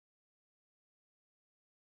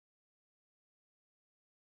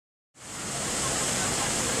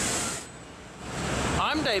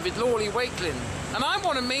I'm David Lawley-Wakelin, and I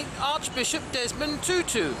want to meet Archbishop Desmond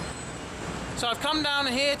Tutu. So I've come down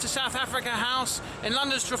here to South Africa House in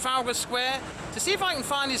London's Trafalgar Square to see if I can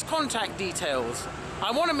find his contact details.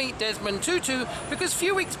 I want to meet Desmond Tutu because a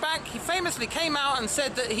few weeks back he famously came out and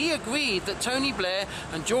said that he agreed that Tony Blair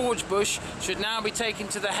and George Bush should now be taken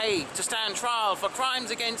to The Hague to stand trial for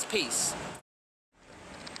crimes against peace.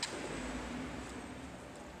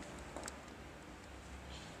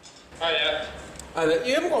 Hiya.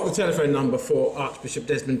 You haven't got the telephone number for Archbishop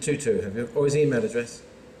Desmond Tutu, have you? Or his email address?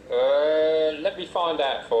 Let me find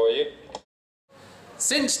out for you.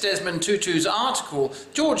 Since Desmond Tutu's article,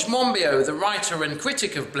 George Monbiot, the writer and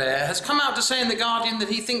critic of Blair, has come out to say in The Guardian that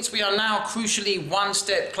he thinks we are now crucially one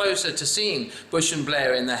step closer to seeing Bush and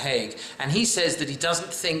Blair in The Hague, and he says that he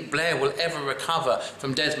doesn't think Blair will ever recover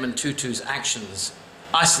from Desmond Tutu's actions.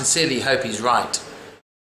 I sincerely hope he's right.